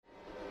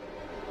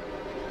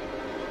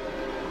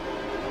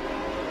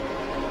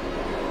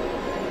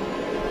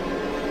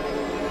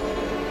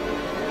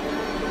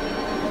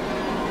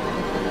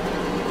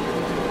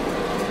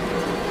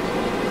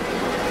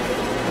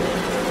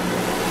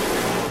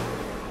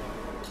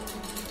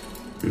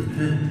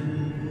Repent.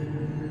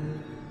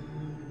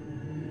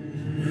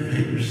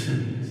 Repent your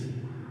sins.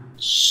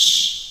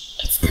 Shh,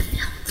 it's the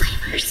Film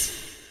Flamers.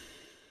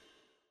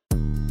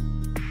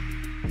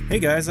 Hey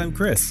guys, I'm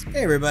Chris.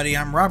 Hey everybody,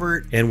 I'm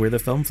Robert. And we're the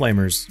Film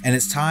Flamers. And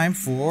it's time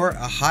for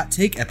a hot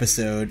take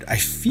episode. I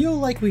feel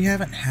like we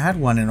haven't had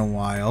one in a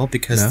while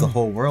because the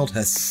whole world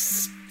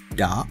has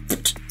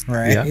stopped,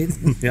 right?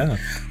 Yeah.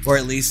 Or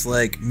at least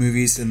like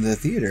movies in the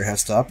theater have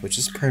stopped, which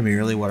is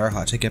primarily what our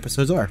hot take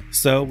episodes are.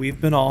 So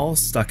we've been all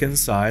stuck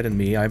inside,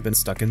 and I've been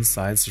stuck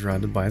inside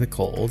surrounded by the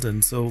cold.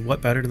 And so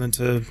what better than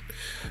to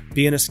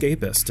be an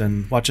escapist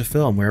and watch a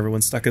film where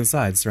everyone's stuck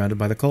inside surrounded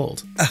by the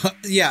cold?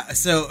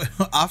 So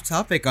off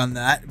topic on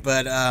that,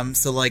 but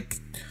so like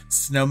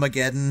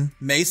Snowmageddon,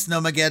 May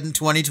Snowmageddon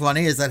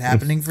 2020, is that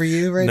happening for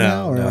you right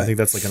now? No, I think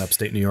that's like an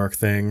upstate New York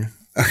thing.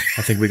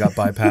 I think we got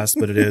bypassed,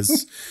 but it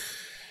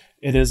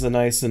is a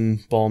nice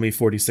and balmy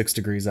 46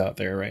 degrees out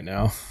there right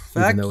now.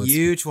 Fuck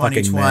you,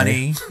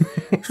 2020.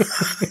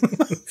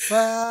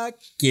 Fuck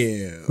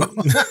you.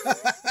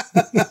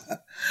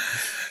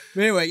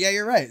 But anyway, yeah,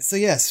 you're right. So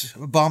yes,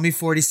 balmy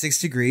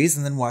 46 degrees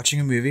and then watching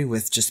a movie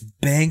with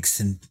just banks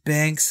and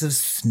banks of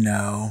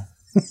snow.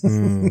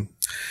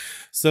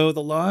 So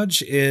The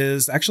Lodge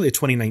is actually a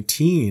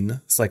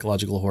 2019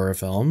 psychological horror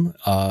film.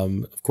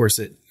 Of course,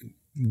 it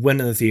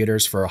went in the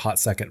theaters for a hot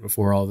second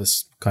before all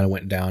this kind of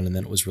went down, and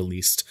then it was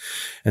released.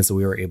 And so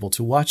we were able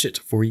to watch it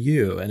for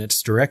you. And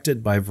it's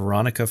directed by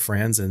Veronica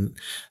Franz and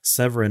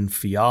Severin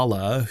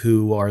Fiala,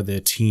 who are the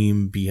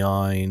team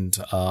behind,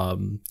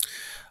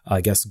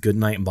 I guess,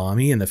 Goodnight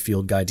Mommy and The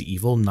Field Guide to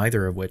Evil,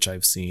 neither of which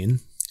I've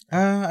seen.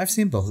 I've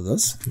seen both of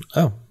those.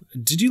 Oh,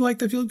 did you like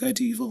The Field Guide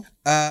to Evil?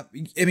 I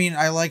mean,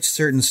 I liked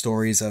certain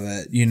stories of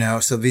it,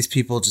 so these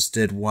people just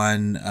did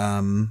one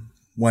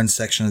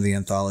section of the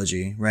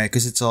anthology, right?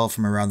 Because it's all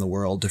from around the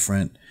world,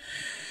 different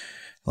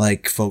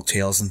like folk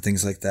tales and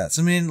things like that.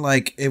 So I mean,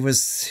 like, it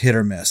was hit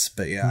or miss,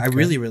 but yeah, okay. I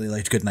really, really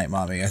liked Goodnight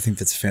Mommy. I think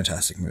that's a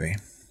fantastic movie.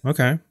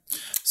 Okay.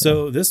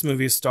 So this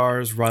movie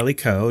stars Riley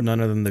Coe,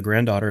 none other than the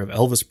granddaughter of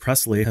Elvis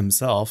Presley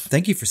himself.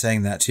 Thank you for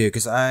saying that too,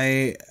 because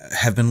I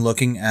have been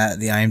looking at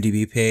the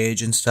IMDb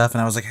page and stuff,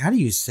 and I was like, how do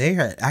you say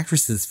her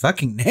actress's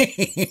fucking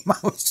name? I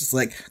was just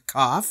like,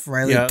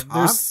 Riley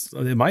Coff?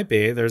 It might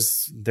be.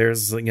 There's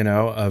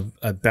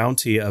a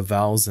bounty of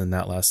vowels in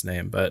that last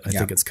name, but I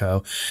think it's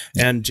Coe.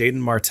 And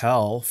Jaden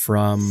Martell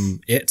from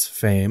It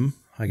fame,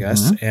 I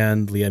guess,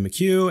 and Leah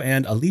McHugh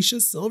and Alicia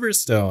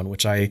Silverstone,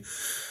 which I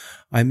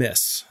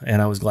miss,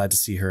 and I was glad to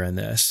see her in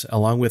this,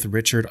 along with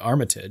Richard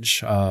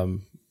Armitage.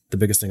 The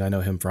biggest thing I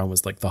know him from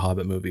was like the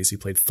Hobbit movies. He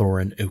played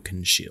Thorin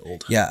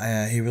Oakenshield.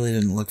 Yeah, he really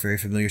didn't look very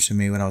familiar to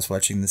me when I was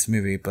watching this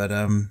movie, but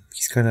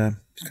he's kind of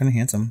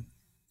handsome.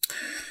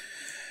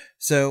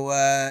 So,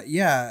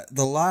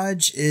 The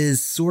Lodge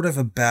is sort of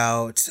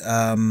about,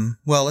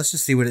 let's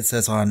just see what it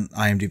says on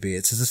IMDb.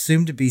 It says,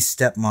 assumed to be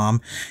stepmom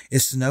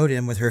is snowed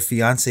in with her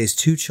fiance's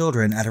 2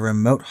 children at a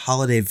remote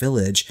holiday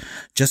village.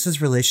 Just as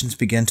relations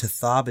begin to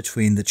thaw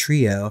between the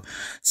trio,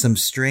 some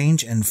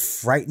strange and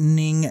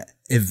frightening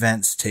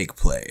events take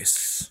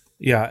place.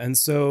 Yeah, and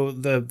so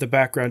the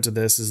background to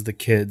this is the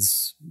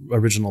kid's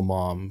original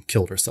mom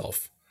killed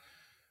herself.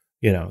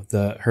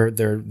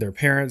 Their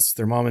parents,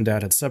 their mom and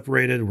dad had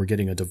separated, were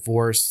getting a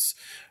divorce.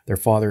 Their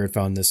father had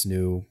found this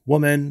new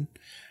woman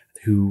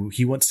who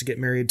he wants to get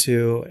married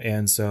to.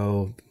 And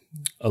so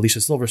Alicia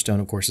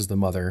Silverstone, of course, is the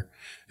mother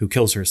who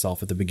kills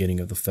herself at the beginning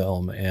of the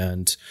film.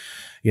 And,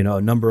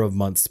 a number of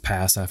months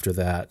pass after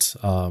that.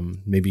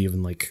 Maybe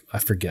even like, I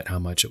forget how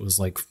much it was,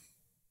 like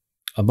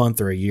a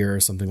month or a year or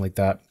something like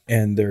that.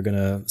 And they're going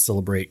to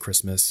celebrate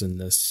Christmas in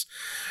this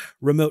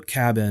remote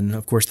cabin.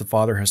 Of course, the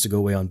father has to go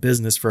away on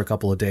business for a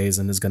couple of days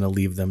and is going to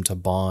leave them to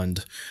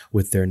bond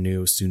with their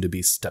new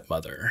soon-to-be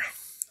stepmother.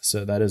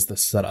 So that is the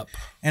setup.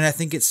 And I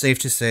think it's safe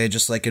to say,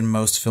 just like in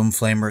most Film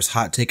Flamers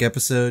hot take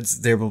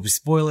episodes, there will be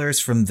spoilers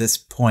from this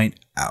point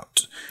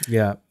out.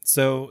 Yeah.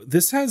 So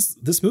this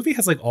movie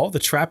has like all the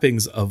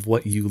trappings of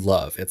what you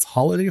love. It's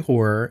holiday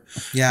horror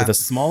with a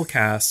small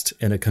cast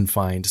in a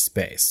confined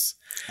space.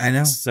 I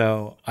know.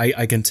 So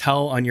I can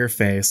tell on your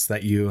face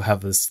that you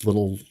have this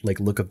little like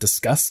look of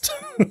disgust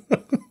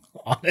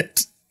on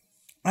it.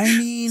 I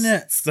mean,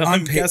 so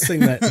I'm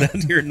guessing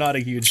that you're not a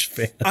huge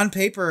fan. On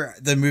paper,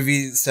 the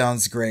movie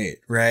sounds great,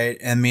 right?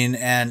 I mean,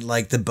 and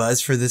like the buzz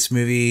for this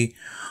movie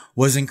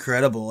was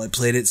incredible. It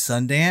played at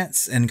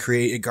Sundance and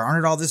it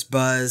garnered all this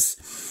buzz.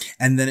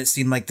 And then it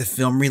seemed like the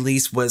film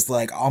release was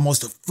like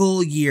almost a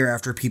full year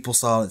after people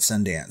saw it at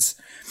Sundance.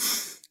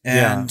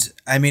 And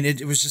I mean,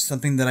 it was just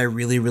something that I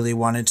really, really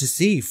wanted to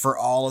see for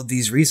all of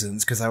these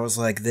reasons. Cause I was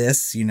like,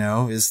 this,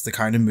 is the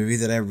kind of movie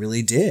that I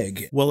really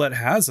dig. Well, it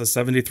has a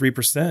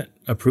 73%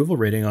 approval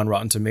rating on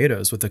Rotten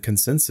Tomatoes with a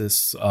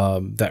consensus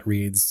that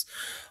reads,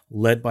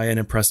 Led by an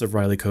impressive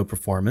Riley Coe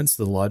performance,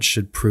 the lodge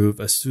should prove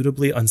a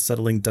suitably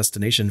unsettling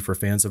destination for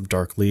fans of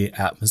darkly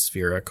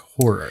atmospheric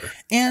horror.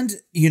 And,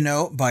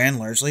 by and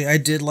largely, I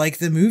did like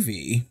the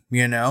movie.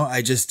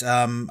 I just,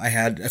 I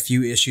had a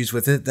few issues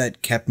with it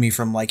that kept me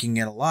from liking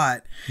it a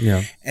lot.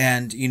 Yeah.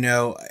 And,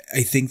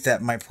 I think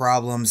that my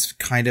problems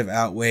kind of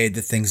outweighed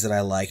the things that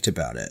I liked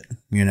about it,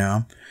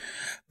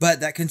 But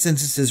that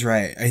consensus is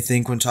right. I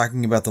think when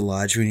talking about The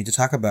Lodge, we need to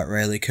talk about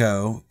Riley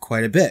Coe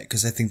quite a bit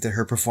because I think that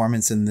her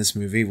performance in this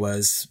movie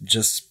was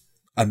just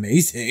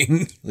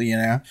amazing,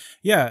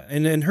 Yeah,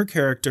 and her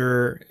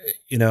character,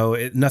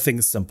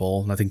 nothing's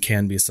simple. Nothing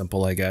can be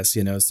simple, I guess,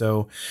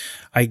 So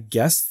I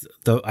guess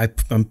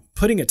I'm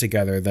putting it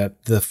together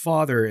that the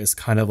father is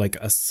kind of like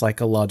a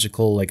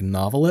psychological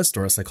novelist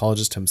or a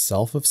psychologist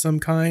himself of some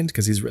kind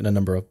because he's written a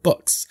number of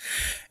books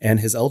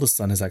and his eldest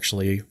son has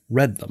actually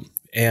read them.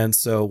 And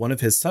so one of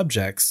his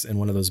subjects in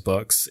one of those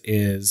books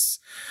is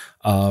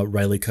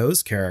Riley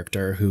Coe's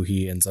character, who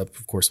he ends up,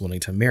 of course, wanting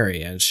to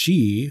marry. And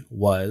she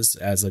was,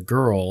 as a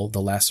girl,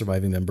 the last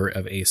surviving member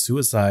of a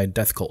suicide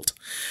death cult.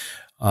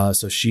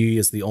 So she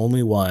is the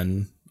only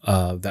one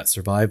that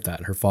survived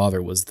that. Her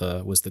father was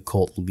the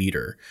cult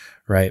leader,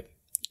 right?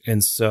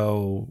 And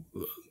so,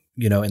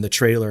 in the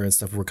trailer and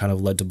stuff, we're kind of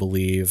led to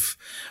believe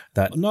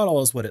that not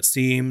all is what it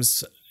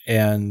seems.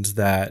 And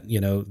that,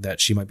 that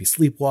she might be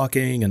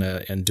sleepwalking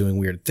and doing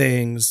weird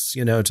things,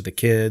 to the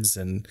kids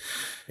and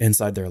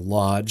inside their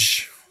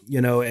lodge,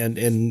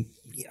 and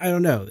I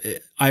don't know.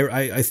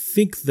 I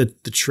think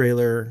that the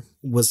trailer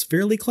was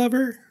fairly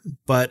clever,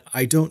 but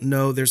I don't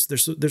know.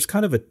 There's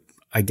kind of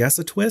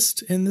a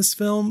twist in this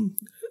film,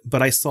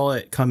 but I saw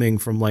it coming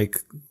from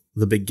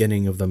the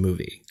beginning of the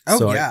movie. Oh,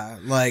 so yeah.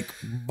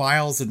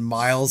 Miles and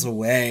miles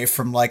away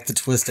from the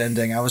twist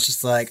ending. I was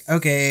just like,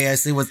 okay, I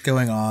see what's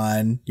going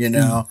on,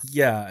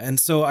 Yeah. And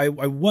so I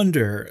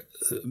wonder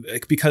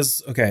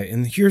because, okay.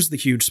 And here's the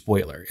huge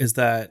spoiler is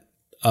that,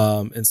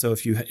 and so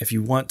if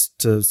you want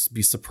to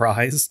be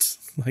surprised,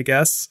 I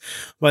guess,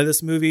 by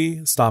this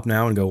movie, stop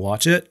now and go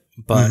watch it.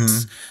 But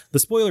the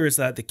spoiler is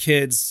that the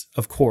kids,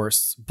 of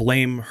course,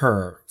 blame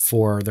her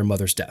for their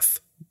mother's death.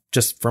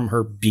 Just from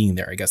her being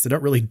there, I guess. They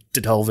don't really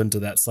delve into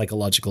that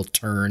psychological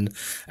turn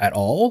at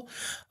all.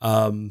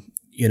 And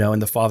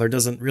the father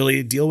doesn't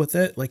really deal with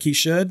it like he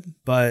should.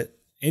 But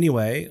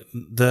anyway,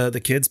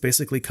 the kids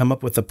basically come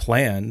up with a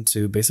plan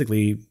to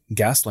basically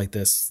gaslight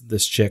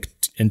this chick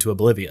into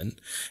oblivion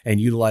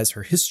and utilize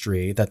her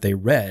history that they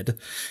read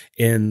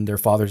in their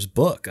father's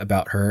book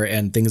about her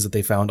and things that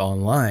they found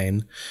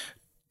online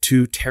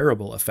to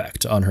terrible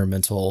effect on her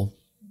mental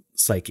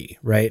psyche,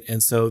 right?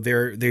 And so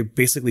they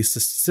basically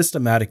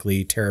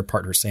systematically tear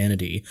apart her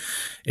sanity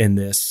in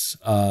this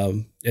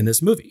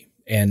movie,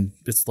 and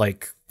it's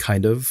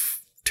kind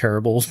of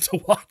terrible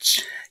to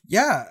watch.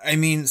 Yeah,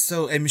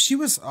 she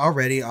was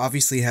already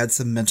obviously had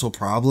some mental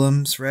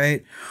problems,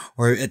 right?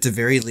 Or at the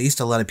very least,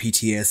 a lot of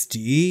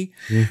PTSD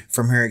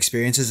from her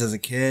experiences as a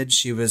kid.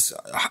 She was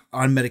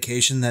on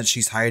medication that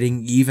she's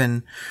hiding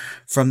even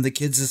from the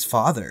kids'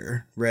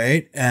 father,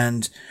 right?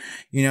 And,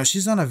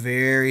 she's on a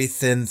very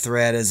thin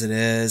thread as it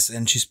is,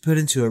 and she's put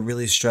into a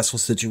really stressful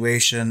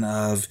situation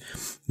of,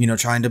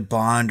 trying to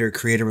bond or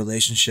create a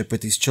relationship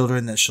with these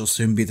children that she'll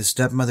soon be the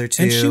stepmother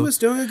to. And she was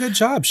doing a good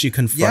job. She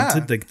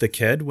confronted the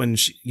kid when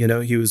she,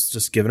 he was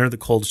just giving her the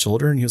cold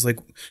shoulder and he was like,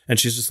 and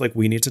she's just like,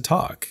 we need to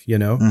talk,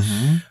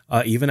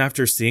 even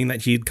after seeing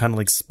that he'd kind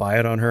of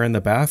spied on her in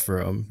the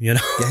bathroom, Yeah,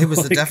 he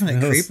was a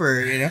definite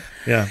creeper,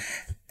 Yeah.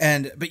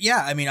 But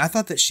yeah, I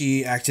thought that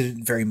she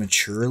acted very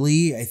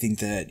maturely. I think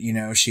that,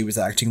 she was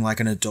acting like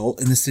an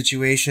adult in the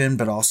situation,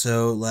 but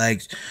also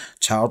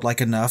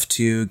childlike enough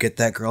to get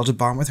that girl to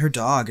bond with her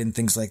dog and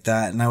things like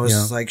that. And I was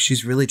just like,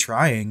 she's really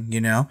trying,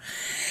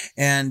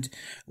 And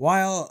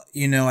while,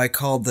 I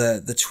called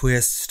the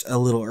twist a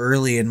little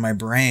early in my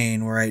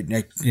brain where I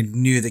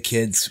knew the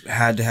kids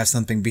had to have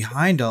something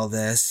behind all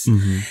this,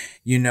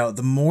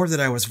 the more that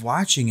I was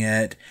watching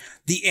it,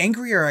 the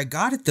angrier I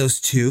got at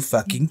those two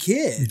fucking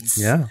kids.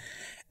 Yeah.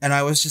 And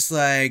I was just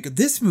like,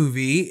 this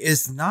movie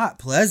is not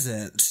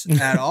pleasant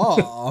at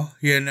all,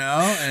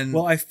 And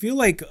well, I feel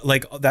like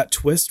that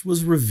twist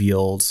was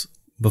revealed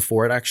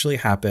before it actually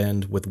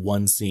happened with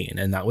one scene.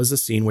 And that was a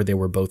scene where they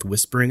were both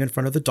whispering in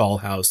front of the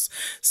dollhouse,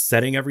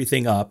 setting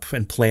everything up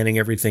and planning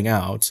everything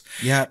out.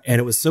 Yeah.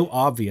 And it was so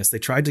obvious. They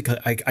tried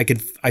to,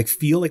 I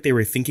feel like they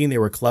were thinking they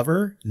were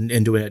clever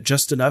and doing it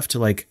just enough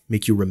to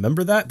make you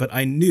remember that. But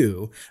I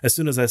knew as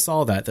soon as I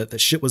saw that the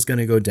shit was going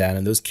to go down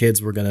and those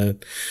kids were going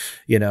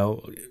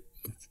to,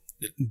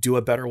 do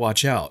a Better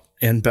Watch Out,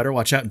 and Better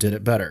Watch Out did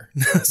it better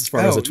as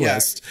far as a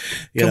twist.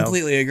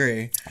 Completely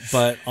agree.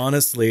 But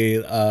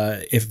honestly,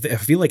 I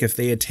feel like if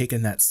they had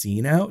taken that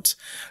scene out,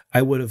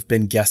 I would have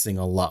been guessing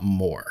a lot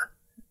more.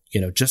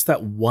 Just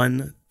that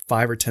one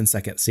 5 or 10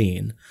 second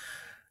scene,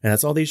 and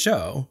that's all they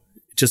show.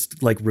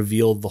 Just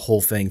revealed the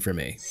whole thing for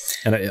me,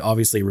 and it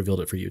obviously revealed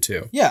it for you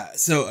too. Yeah,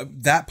 so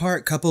that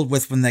part coupled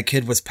with when that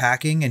kid was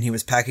packing and he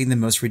was packing the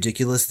most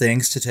ridiculous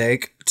things to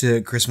take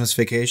to Christmas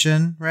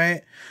Vacation,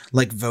 right?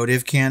 Like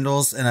votive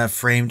candles and a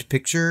framed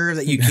picture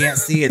that you can't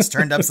see. It's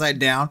turned upside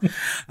down.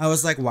 I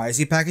was like, why is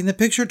he packing the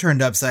picture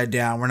turned upside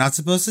down? We're not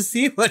supposed to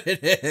see what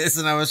it is.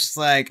 And I was just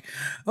like,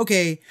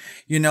 okay,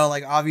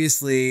 like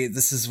obviously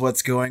this is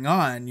what's going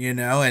on,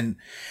 and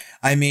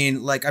I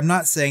mean, like, I'm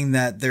not saying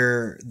that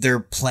their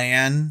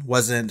plan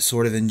wasn't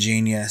sort of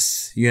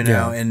ingenious,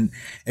 and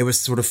it was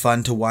sort of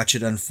fun to watch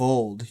it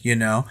unfold,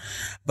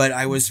 but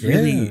I was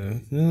really,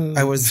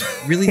 I was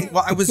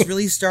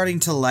really starting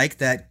to like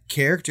that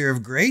character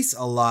of Grace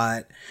a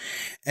lot.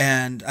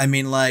 And I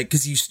mean, like,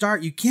 because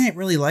you can't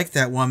really like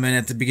that woman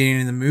at the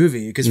beginning of the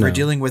movie because we're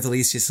dealing with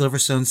Alicia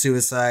Silverstone's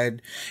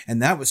suicide,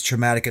 and that was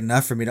traumatic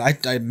enough for me. I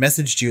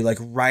messaged you like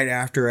right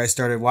after I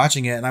started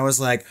watching it, and I was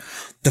like,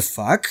 the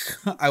fuck?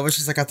 I was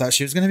just like, I thought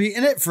she was going to be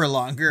in it for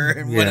longer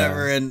and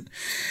whatever. And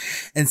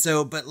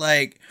so, but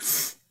like,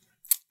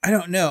 I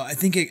don't know. I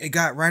think it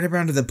got right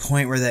around to the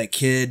point where that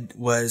kid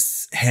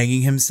was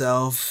hanging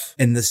himself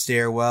in the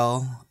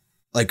stairwell.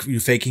 Like you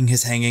faking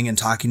his hanging and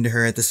talking to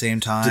her at the same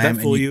time. Did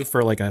that fool you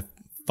for like a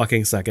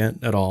fucking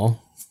second at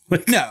all?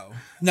 No.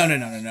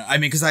 I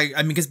mean,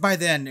 because by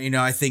then,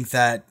 I think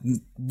that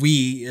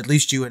we, at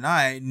least you and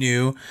I,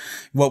 knew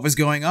what was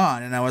going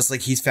on, and I was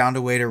like, he's found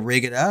a way to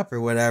rig it up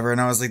or whatever, and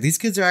I was like, these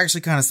kids are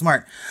actually kind of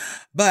smart,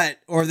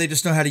 or they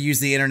just know how to use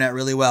the internet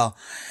really well,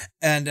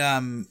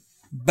 and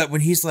but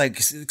when he's like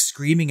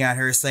screaming at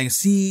her, saying,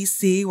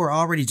 see, we're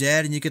already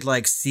dead. And you could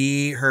like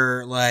see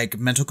her like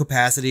mental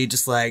capacity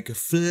just like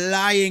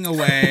flying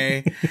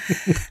away.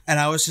 And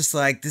I was just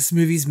like, this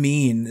movie's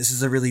mean. This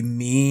is a really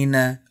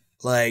mean,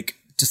 like,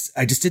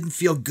 I just didn't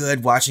feel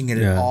good watching it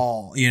at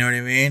all. You know what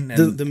I mean?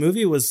 And the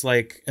movie was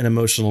like an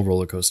emotional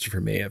roller coaster for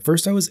me. At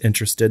first I was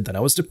interested, then I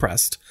was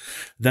depressed,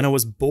 then I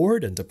was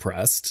bored and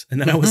depressed,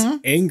 and then I was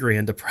angry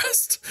and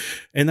depressed,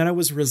 and then I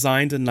was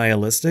resigned and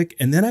nihilistic,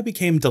 and then I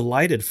became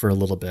delighted for a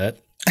little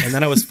bit, and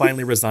then I was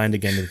finally resigned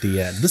again at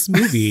the end. This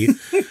movie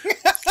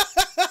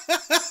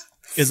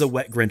is a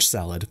wet Grinch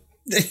salad.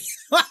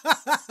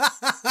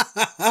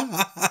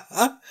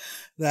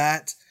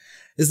 That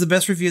is the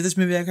best review of this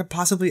movie I could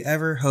possibly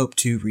ever hope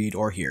to read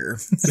or hear.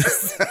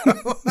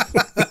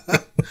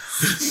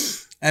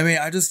 I mean,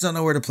 I just don't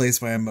know where to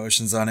place my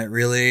emotions on it,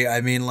 really.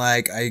 I mean,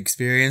 like, I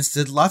experienced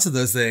lots of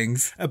those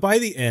things. By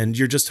the end,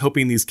 you're just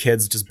hoping these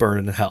kids just burn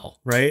in hell,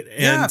 right?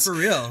 Yeah, for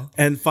real.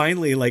 And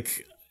finally,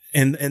 like,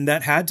 and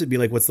that had to be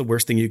like, what's the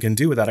worst thing you can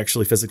do without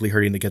actually physically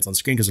hurting the kids on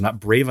screen? Because they're not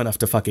brave enough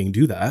to fucking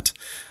do that,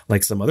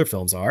 like some other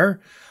films are.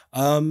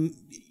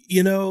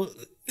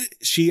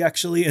 She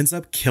actually ends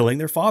up killing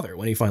their father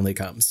when he finally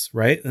comes,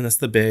 right? And that's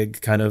the big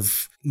kind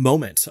of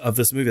moment of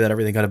this movie that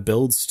everything kind of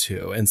builds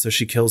to. And so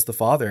she kills the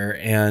father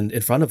and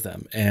in front of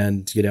them,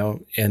 and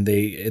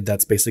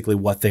that's basically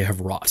what they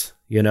have wrought,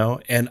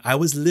 and I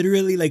was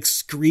literally like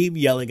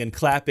yelling and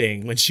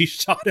clapping when she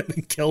shot him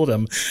and killed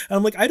him. And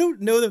I'm like, I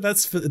don't know that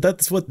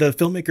that's what the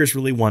filmmakers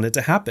really wanted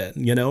to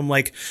happen. I'm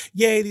like,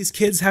 yay, these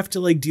kids have to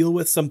like deal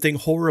with something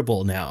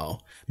horrible now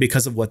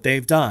because of what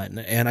they've done.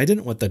 And I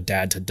didn't want the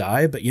dad to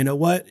die, but you know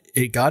what?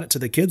 It got it to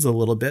the kids a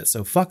little bit,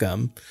 so fuck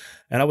them.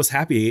 And I was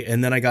happy.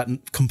 And then I got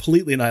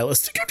completely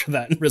nihilistic after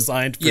that and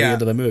resigned for the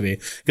end of the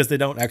movie, because they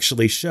don't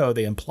actually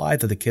they imply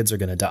that the kids are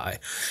going to die,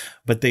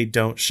 but they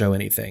don't show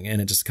anything.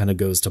 And it just kind of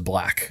goes to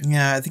black.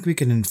 Yeah, I think we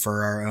can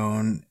infer our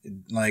own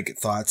like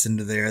thoughts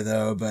into there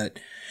though. But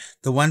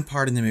the one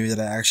part in the movie that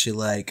I actually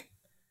like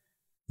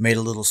made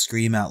a little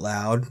scream out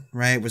loud,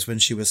 right, was when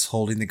she was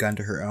holding the gun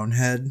to her own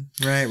head,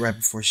 right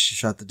before she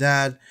shot the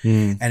dad,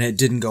 and it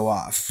didn't go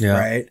off,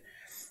 right?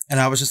 And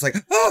I was just like,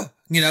 oh,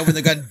 when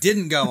the gun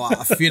didn't go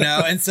off,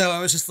 and so I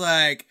was just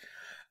like,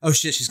 oh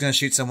shit, she's going to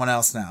shoot someone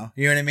else now.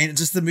 You know what I mean? It's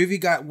just the movie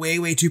got way,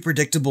 way too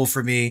predictable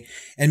for me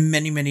in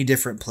many, many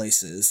different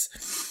places.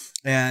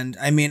 And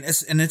I mean,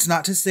 it's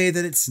not to say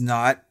that it's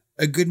not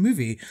a good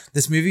movie.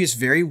 This movie is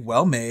very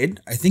well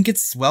made. I think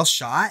it's well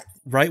shot.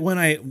 Right when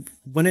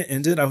it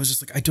ended, I was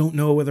just like, I don't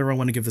know whether I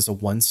want to give this a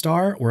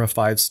 1-star or a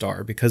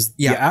 5-star, because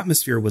the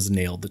atmosphere was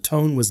nailed. The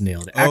tone was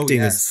nailed.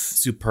 Acting is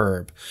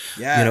superb.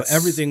 Yes.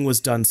 Everything was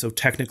done so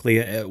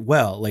technically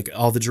well. Like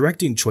all the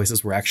directing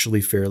choices were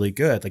actually fairly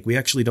good. Like we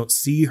actually don't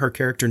see her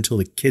character until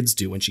the kids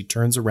do. When she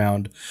turns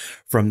around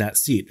from that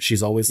seat,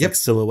 she's always like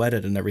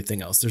silhouetted and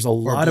everything else. There's a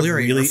lot of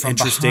really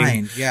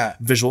interesting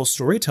visual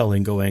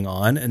storytelling going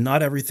on, and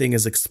not everything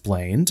is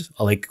explained.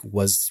 Like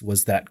was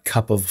that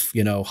cup of,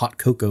 hot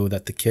cocoa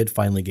that the kid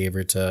finally gave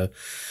her to,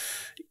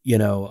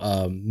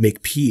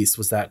 make peace,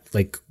 was that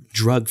like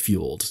drug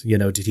fueled?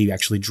 Did he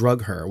actually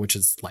drug her, which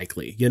is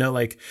likely,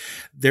 like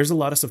there's a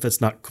lot of stuff that's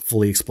not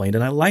fully explained.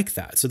 And I like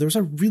that. So there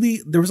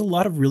was a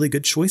lot of really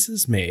good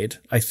choices made,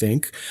 I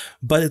think.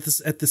 But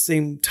at the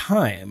same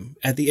time,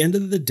 at the end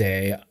of the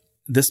day,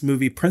 this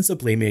movie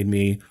principally made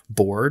me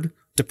bored,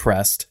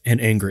 depressed, and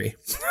angry.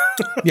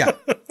 Yeah.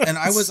 And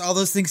I was all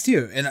those things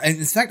too. And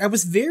in fact, I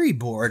was very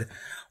bored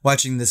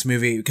watching this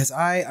movie because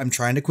I'm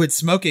trying to quit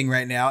smoking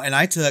right now. And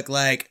I took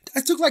like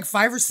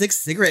 5 or 6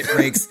 cigarette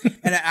breaks in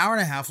an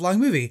hour-and-a-half long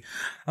movie.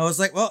 I was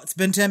like, well, it's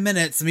been 10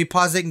 minutes. Let me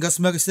pause it and go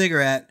smoke a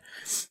cigarette.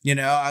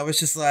 I was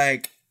just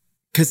like,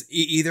 because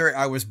either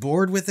I was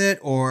bored with it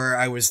or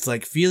I was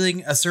like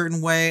feeling a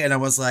certain way, and I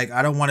was like,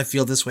 I don't want to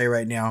feel this way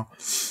right now,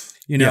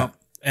 you know.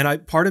 Yeah.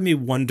 And part of me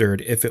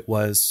wondered if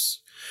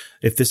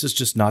this is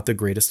just not the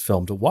greatest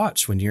film to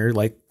watch when you're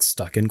like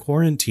stuck in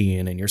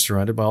quarantine and you're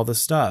surrounded by all this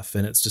stuff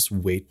and it's just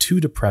way too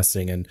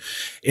depressing. And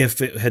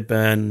if it had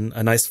been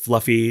a nice,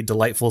 fluffy,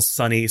 delightful,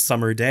 sunny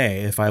summer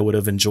day, if I would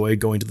have enjoyed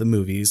going to the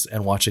movies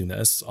and watching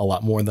this a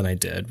lot more than I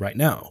did right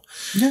now.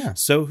 Yeah.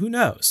 So who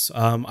knows?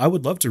 I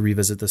would love to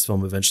revisit this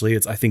film eventually.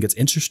 I think it's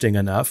interesting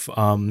enough.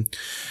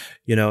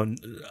 You know,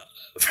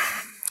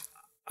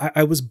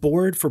 I was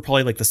bored for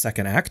probably like the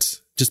second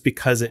act, just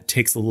because it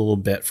takes a little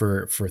bit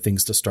for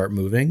things to start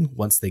moving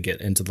once they get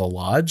into the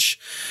lodge.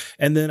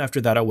 And then after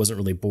that, I wasn't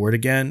really bored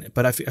again.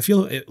 But I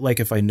feel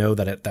like if I know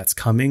that that's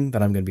coming,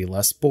 that I'm going to be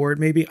less bored,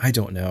 maybe. I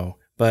don't know.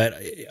 But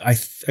I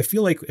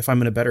feel like if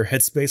I'm in a better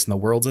headspace and the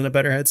world's in a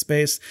better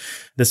headspace,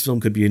 this film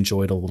could be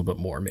enjoyed a little bit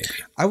more, maybe.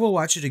 I will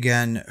watch it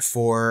again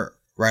for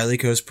Riley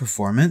Coe's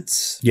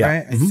performance. Yeah.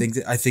 Right?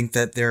 I think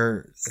that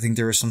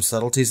there were some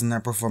subtleties in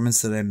that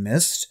performance that I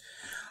missed.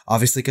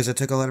 Obviously, because I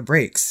took a lot of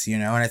breaks, you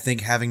know, and I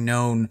think having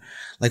known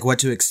like what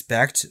to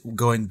expect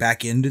going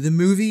back into the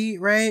movie,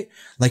 right?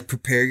 Like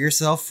prepare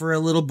yourself for a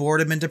little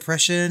boredom and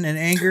depression and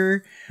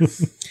anger.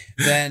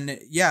 Then,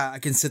 yeah, I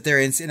can sit there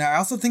and I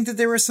also think that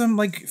there were some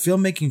like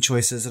filmmaking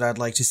choices that I'd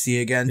like to see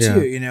again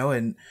too, you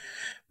know,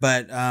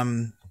 but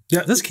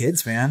yeah, those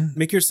kids, man.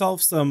 Make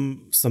yourself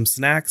some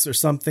snacks or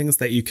some things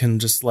that you can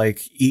just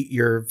like eat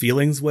your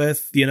feelings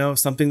with, you know,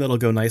 something that'll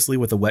go nicely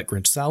with a wet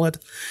Grinch salad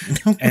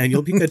and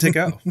you'll be good to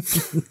go.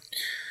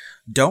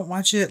 Don't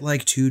watch it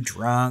like too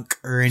drunk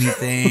or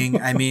anything.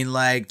 I mean,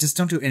 like, just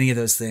don't do any of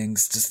those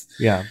things. Just,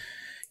 yeah.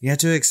 You have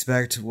to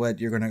expect what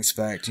you're going to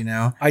expect, you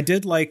know? I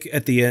did like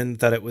at the end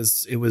that it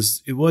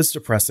was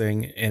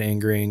depressing and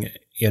angering,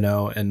 you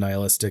know, and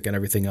nihilistic and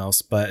everything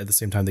else. But at the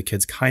same time, the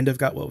kids kind of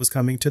got what was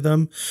coming to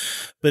them.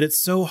 But it's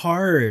so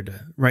hard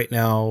right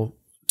now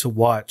to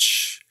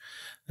watch,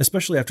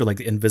 especially after like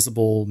The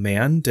Invisible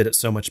Man did it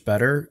so much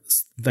better.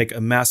 Like a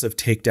massive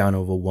takedown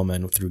of a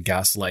woman through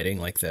gaslighting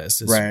like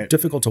this is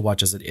difficult to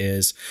watch as it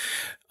is.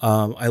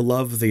 I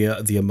love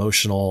the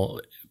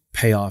emotional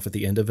payoff at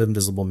the end of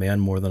Invisible Man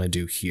more than I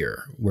do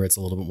here, where it's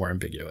a little bit more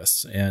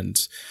ambiguous. And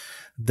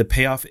the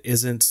payoff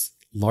isn't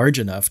large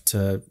enough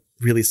to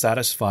really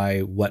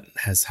satisfy what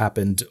has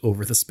happened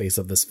over the space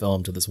of this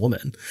film to this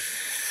woman,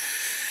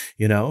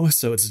 you know?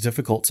 So it's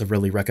difficult to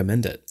really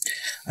recommend it.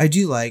 I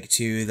do like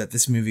too that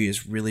this movie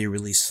is really,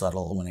 really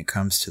subtle when it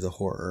comes to the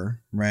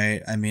horror,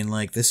 right? I mean,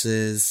 like, this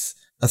is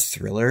a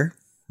thriller,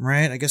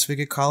 right? I guess we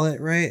could call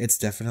it, right? It's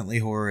definitely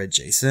horror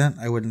adjacent.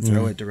 I wouldn't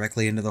throw it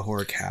directly into the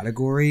horror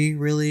category,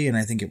 really. And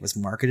I think it was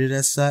marketed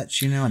as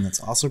such, you know, and that's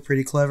also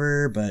pretty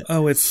clever, but... I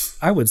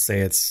would say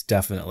it's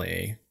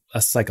definitely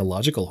a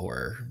psychological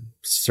horror,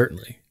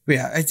 certainly. But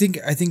yeah, I think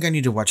I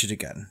need to watch it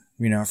again,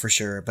 you know, for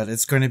sure. But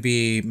it's going to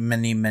be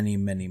many, many,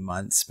 many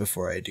months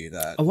before I do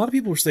that. A lot of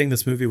people were saying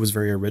this movie was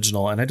very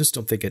original, and I just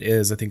don't think it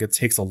is. I think it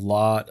takes a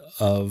lot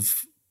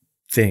of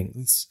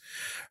things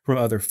from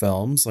other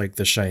films like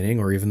The Shining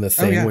or even The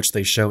Thing, which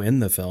they show in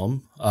the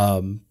film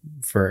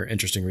for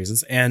interesting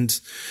reasons. And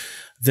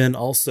then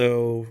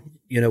also,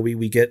 you know,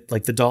 we get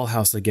like the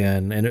dollhouse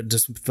again, and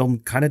the film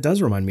kind of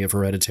does remind me of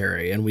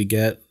Hereditary, and we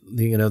get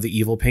the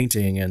evil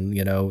painting and,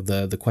 you know,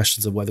 the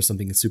questions of whether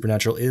something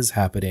supernatural is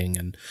happening.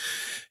 And,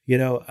 you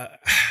know,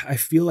 I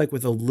feel like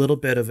with a little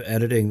bit of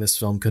editing, this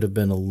film could have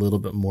been a little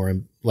bit more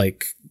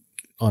like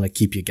on a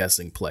keep you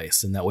guessing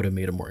place, and that would have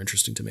made it more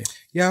interesting to me.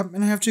 Yeah,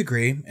 and I have to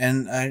agree.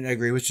 And I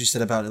agree with what you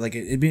said about it. Like,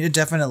 it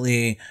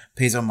definitely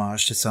pays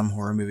homage to some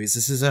horror movies.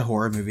 This is a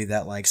horror movie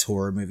that likes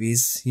horror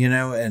movies, you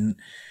know, and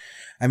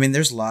I mean,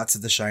 there's lots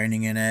of The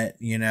Shining in it,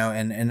 you know,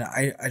 and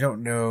I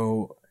don't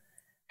know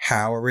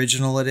how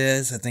original it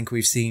is. I think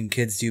we've seen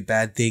kids do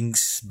bad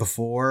things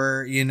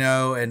before, you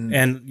know,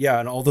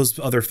 and all those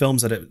other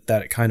films that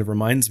it kind of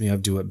reminds me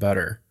of do it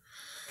better.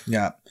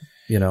 Yeah.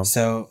 You know,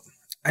 so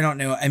I don't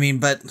know. I mean,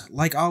 but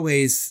like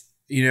always,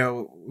 you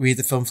know, we,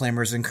 the Film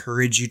Flamers,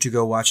 encourage you to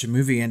go watch a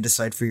movie and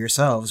decide for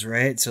yourselves,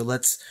 right? So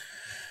let's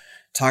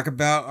talk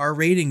about our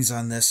ratings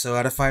on this. So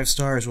out of 5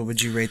 stars, what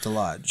would you rate The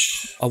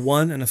Lodge? A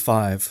 1 and a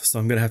 5. So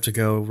I'm going to have to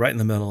go right in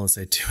the middle and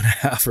say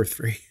 2.5 or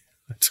 3.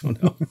 I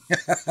don't know.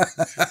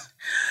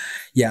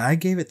 Yeah, I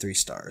gave it 3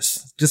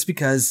 stars just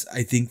because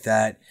I think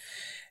that,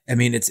 I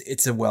mean,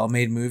 it's a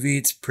well-made movie.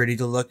 It's pretty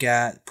to look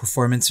at.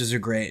 Performances are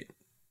great.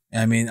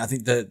 I mean, I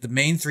think the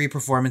main 3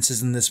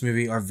 performances in this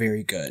movie are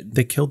very good.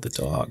 They killed the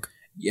dog.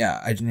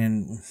 Yeah,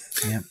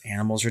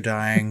 animals are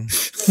dying.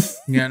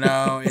 You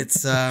know,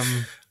 it's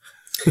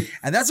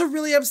and that's a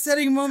really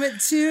upsetting moment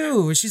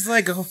too. She's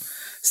like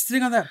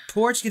sitting on that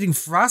porch getting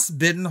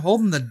frostbitten,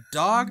 holding the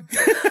dog.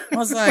 I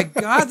was like,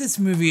 God, this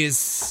movie is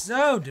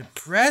so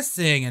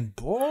depressing and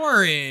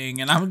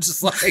boring. And I'm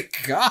just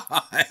like, God.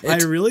 I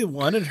really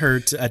wanted her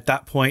to, at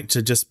that point,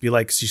 to just be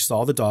like, she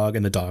saw the dog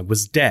and the dog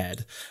was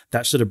dead.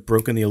 That should have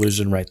broken the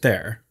illusion right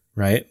there,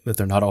 right? That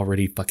they're not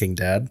already fucking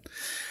dead.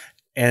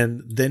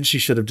 And then she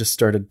should have just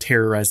started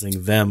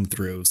terrorizing them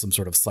through some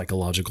sort of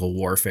psychological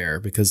warfare,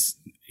 because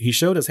he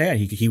showed his hand.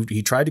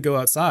 He tried to go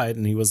outside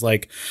and he was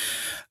like,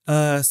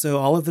 so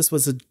all of this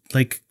was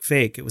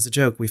fake. It was a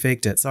joke. We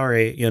faked it.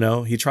 Sorry.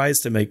 He tries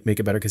to make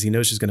it better because he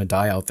knows she's going to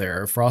die out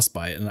there of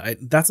frostbite.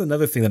 And that's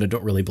another thing that I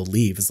don't really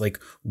believe is like,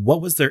 what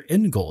was their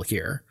end goal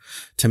here?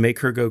 To make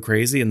her go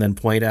crazy and then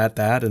point at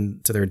that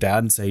and to their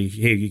dad and say,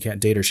 hey, you can't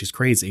date her. She's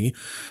crazy,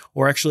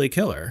 or actually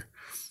kill her.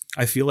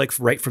 I feel like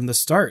right from the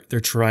start, they're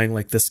trying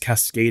like this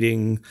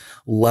cascading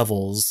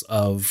levels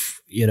of,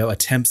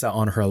 attempts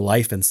on her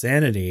life and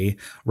sanity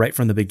right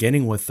from the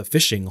beginning with the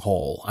fishing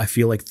hole. I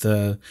feel like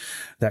that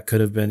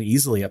could have been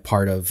easily a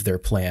part of their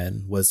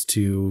plan, was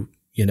to,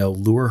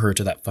 lure her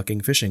to that fucking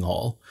fishing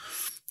hole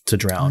to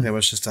drown. It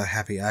was just a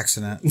happy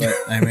accident. But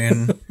I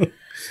mean,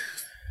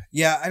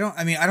 yeah, I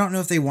don't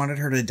know if they wanted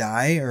her to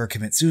die or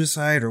commit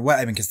suicide or what.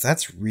 I mean, because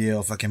that's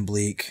real fucking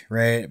bleak,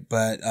 right?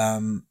 But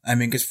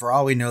because for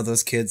all we know,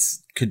 those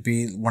kids could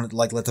be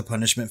let the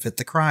punishment fit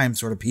the crime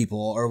sort of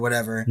people or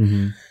whatever.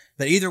 Mm-hmm.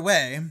 But either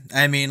way,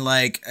 I mean,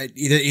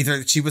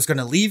 either she was going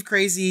to leave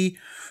crazy,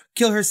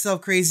 kill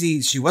herself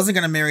crazy. She wasn't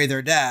going to marry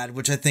their dad,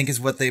 which I think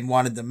is what they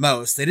wanted the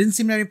most. They didn't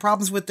seem to have any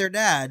problems with their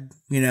dad,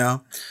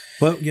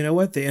 But you know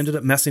what? They ended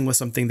up messing with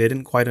something they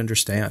didn't quite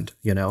understand,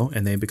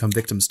 and they become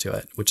victims to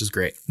it, which is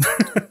great.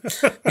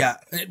 Yeah.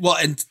 Well,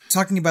 and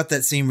talking about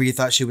that scene where you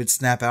thought she would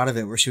snap out of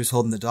it, where she was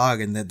holding the dog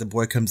and the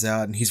boy comes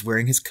out and he's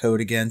wearing his coat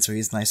again. So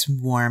he's nice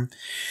and warm.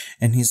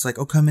 And he's like,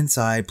 oh, come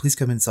inside. Please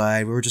come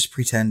inside. We were just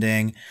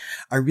pretending.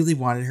 I really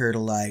wanted her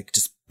to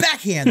just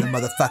backhand the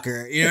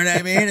motherfucker. You know what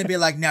I mean? And be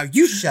like, now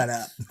you shut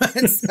up.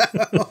 And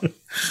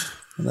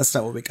that's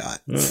not what we got.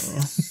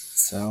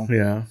 So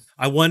yeah.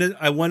 I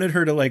wanted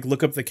her to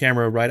look up the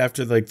camera right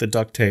after the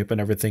duct tape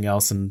and everything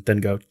else and then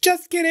go,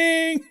 just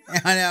kidding.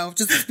 I know,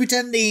 just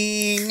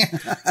pretending.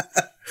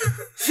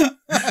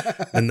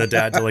 And the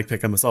dad to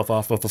pick himself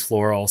off the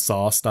floor all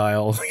Saw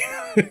style.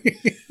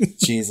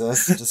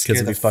 Jesus, just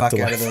scare the fuck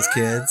out of those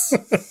kids.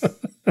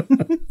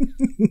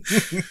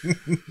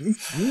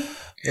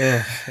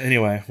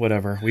 Anyway,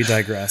 whatever. We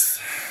digress.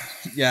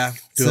 Yeah.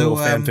 Do a little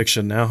fan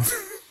fiction now.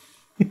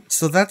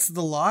 So that's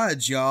The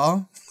Lodge,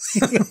 y'all.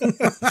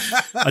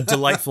 A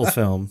delightful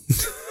film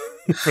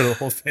for the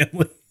whole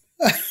family.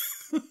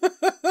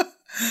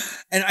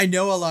 And I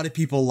know a lot of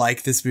people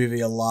like this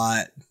movie a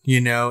lot,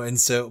 and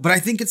so, but I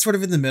think it's sort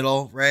of in the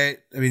middle, right?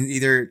 I mean,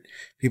 either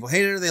people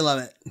hate it or they love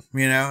it,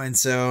 and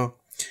so,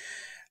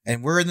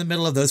 and we're in the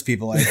middle of those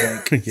people, I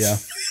think. Yeah.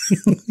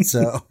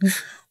 So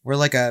we're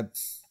like a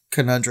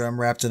conundrum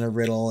wrapped in a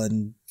riddle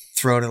and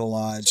thrown in a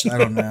lodge. I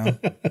don't know.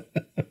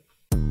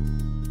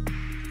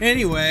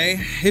 Anyway,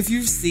 if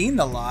you've seen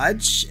The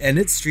Lodge, and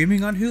it's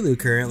streaming on Hulu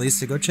currently,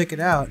 so go check it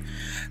out.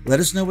 Let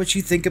us know what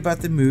you think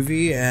about the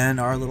movie and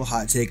our little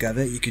hot take of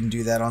it. You can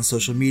do that on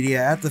social media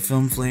at The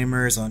Film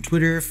Flamers on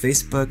Twitter,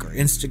 Facebook, or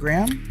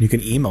Instagram. You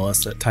can email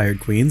us at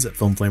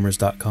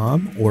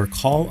tiredqueens@filmflamers.com or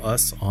call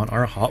us on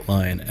our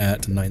hotline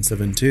at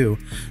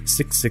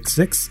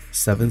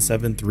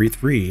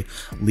 972-666-7733.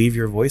 Leave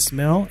your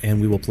voicemail and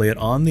we will play it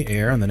on the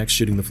air on the next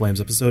Shooting the Flames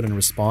episode and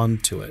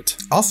respond to it.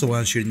 Also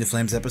on Shooting the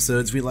Flames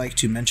episodes, we like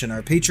to mention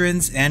our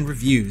patrons and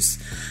reviews.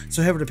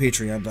 So head over to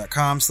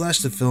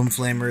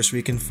patreon.com/thefilmflamers where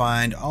you can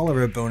find all of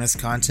our bonus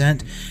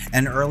content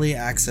and early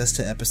access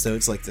to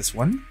episodes like this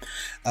one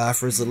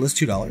for as little as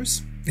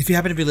 $2. If you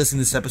happen to be listening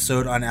to this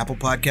episode on Apple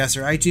Podcasts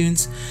or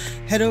iTunes,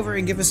 head over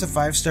and give us a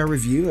 5-star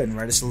review and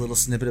write us a little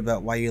snippet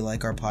about why you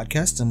like our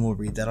podcast, and we'll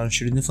read that on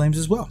Shooting the Flames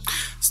as well.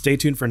 Stay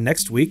tuned for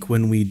next week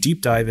when we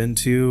deep dive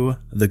into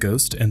The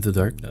Ghost and the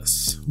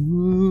Darkness.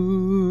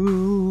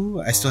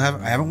 Ooh, I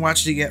haven't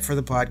watched it yet for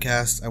the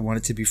podcast. I want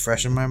it to be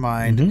fresh in my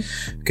mind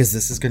because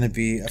this is going to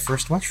be a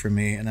first watch for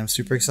me, and I'm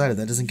super excited.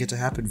 That doesn't get to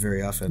happen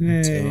very often.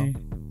 Yay. So.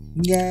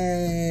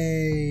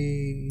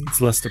 Yay! It's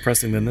less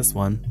depressing than this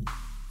one.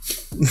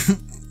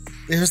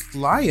 There's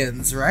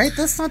lions, right?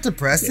 That's not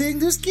depressing.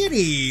 There's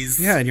kitties.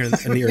 Yeah, and you're in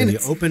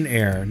the open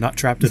air, not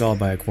trapped at all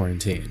by a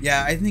quarantine.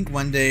 Yeah, I think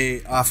one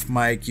day off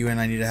mic, you and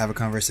I need to have a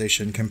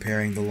conversation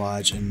comparing The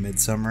Lodge and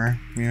Midsommar.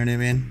 You know what I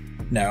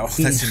mean? No,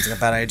 that seems like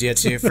a bad idea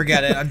too.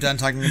 Forget it. I'm done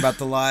talking about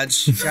The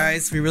Lodge.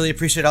 Guys, we really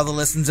appreciate all the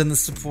listens and the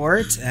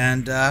support.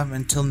 And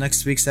until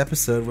next week's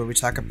episode where we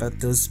talk about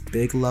those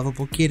big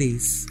lovable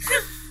kitties.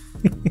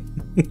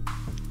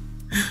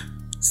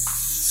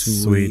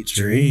 Sweet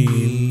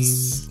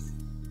dreams.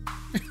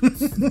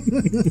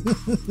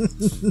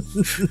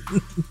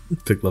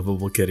 Big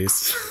lovable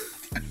kitties.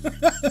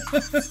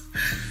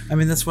 I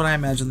mean, that's what I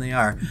imagine they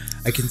are.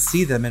 I can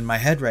see them in my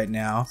head right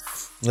now,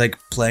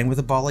 playing with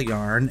a ball of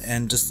yarn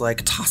and just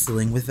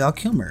tossing with Val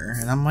Kilmer.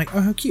 And I'm like, oh,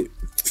 how cute.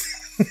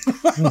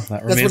 Well,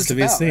 that remains to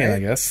be seen, right? I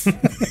guess.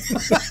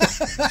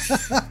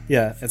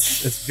 Yeah,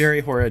 it's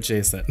very horror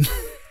adjacent.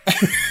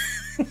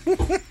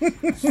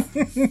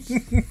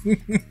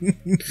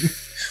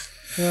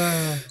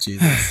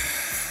 Jesus.